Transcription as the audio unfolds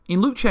In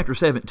Luke chapter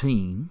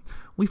 17,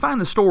 we find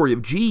the story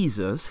of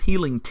Jesus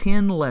healing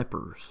 10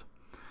 lepers.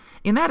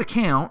 In that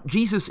account,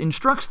 Jesus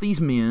instructs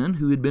these men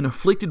who had been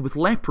afflicted with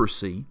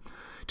leprosy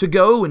to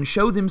go and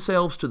show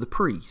themselves to the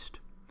priest.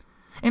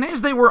 And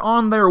as they were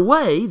on their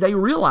way, they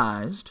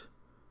realized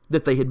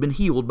that they had been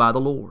healed by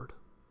the Lord.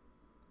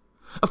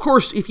 Of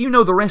course, if you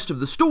know the rest of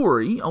the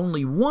story,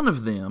 only one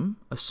of them,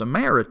 a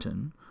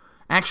Samaritan,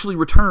 actually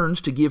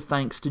returns to give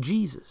thanks to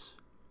Jesus.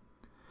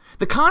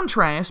 The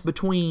contrast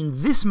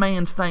between this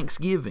man's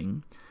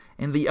thanksgiving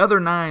and the other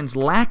 9's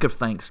lack of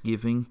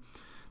thanksgiving,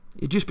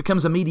 it just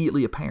becomes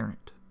immediately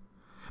apparent.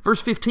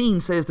 Verse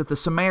 15 says that the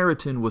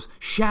Samaritan was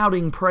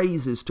shouting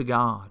praises to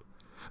God.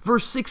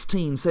 Verse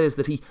 16 says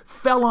that he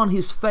fell on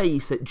his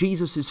face at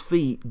Jesus'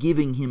 feet,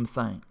 giving him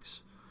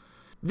thanks.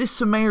 This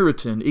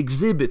Samaritan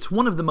exhibits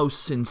one of the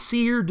most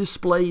sincere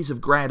displays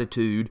of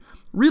gratitude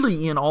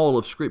really in all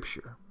of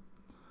Scripture.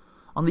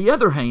 On the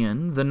other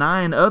hand, the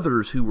 9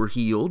 others who were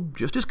healed,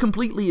 just as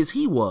completely as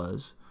he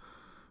was,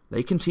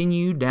 they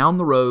continued down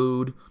the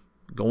road,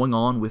 going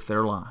on with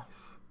their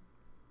life.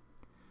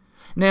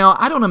 Now,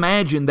 I don't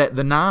imagine that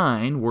the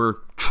 9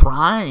 were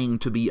trying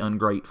to be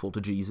ungrateful to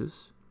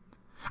Jesus.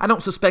 I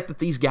don't suspect that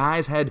these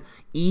guys had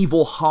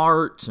evil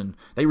hearts and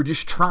they were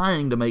just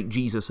trying to make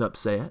Jesus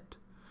upset.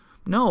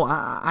 No,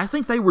 I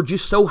think they were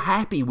just so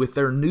happy with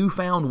their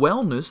newfound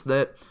wellness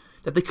that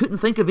they couldn't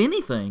think of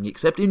anything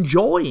except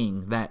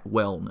enjoying that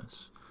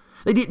wellness.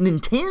 They didn't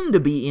intend to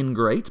be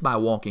ingrates by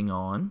walking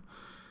on.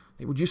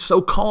 They were just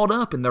so caught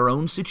up in their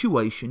own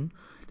situation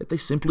that they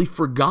simply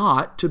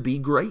forgot to be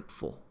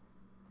grateful.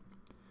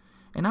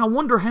 And I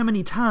wonder how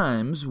many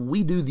times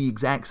we do the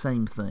exact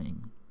same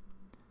thing.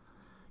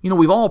 You know,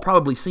 we've all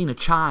probably seen a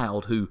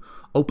child who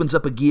opens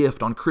up a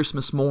gift on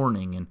Christmas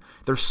morning and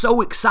they're so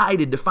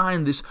excited to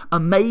find this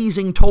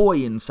amazing toy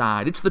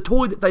inside. It's the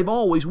toy that they've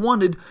always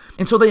wanted,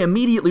 and so they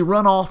immediately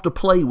run off to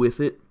play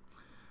with it,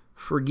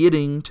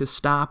 forgetting to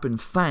stop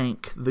and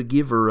thank the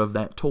giver of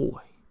that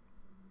toy.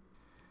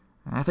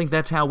 I think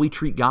that's how we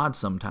treat God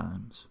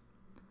sometimes.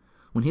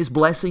 When His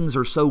blessings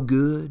are so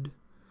good,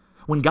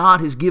 when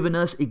God has given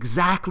us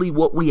exactly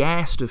what we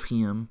asked of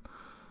Him,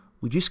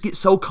 we just get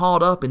so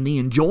caught up in the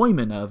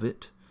enjoyment of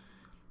it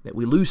that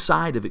we lose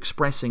sight of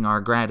expressing our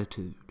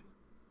gratitude.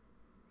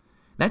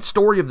 That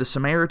story of the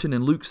Samaritan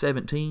in Luke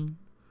 17,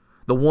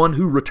 the one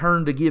who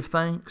returned to give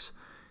thanks,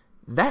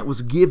 that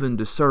was given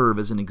to serve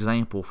as an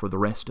example for the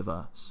rest of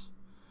us.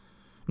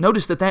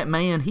 Notice that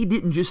man, he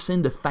didn't just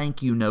send a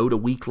thank you note a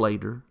week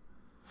later.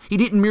 He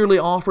didn't merely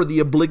offer the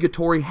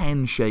obligatory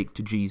handshake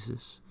to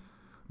Jesus.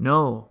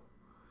 No,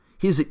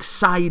 his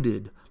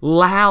excited,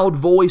 loud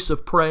voice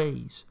of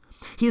praise,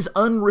 his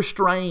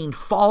unrestrained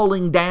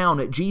falling down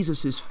at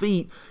Jesus'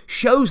 feet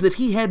shows that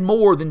he had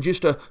more than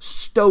just a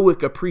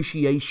stoic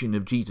appreciation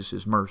of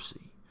Jesus'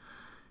 mercy.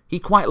 He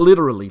quite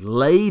literally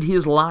laid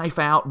his life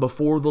out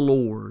before the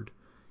Lord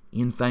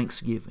in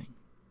thanksgiving.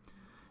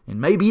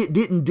 And maybe it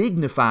didn't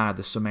dignify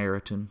the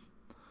Samaritan,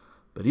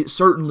 but it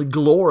certainly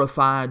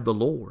glorified the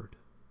Lord.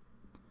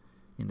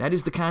 And that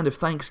is the kind of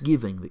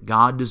thanksgiving that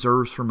God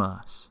deserves from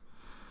us.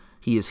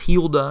 He has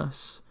healed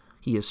us,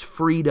 He has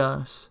freed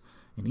us,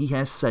 and He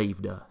has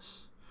saved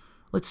us.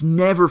 Let's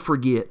never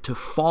forget to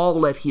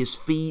fall at His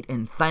feet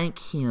and thank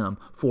Him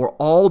for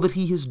all that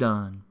He has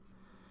done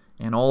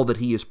and all that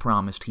He has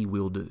promised He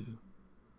will do.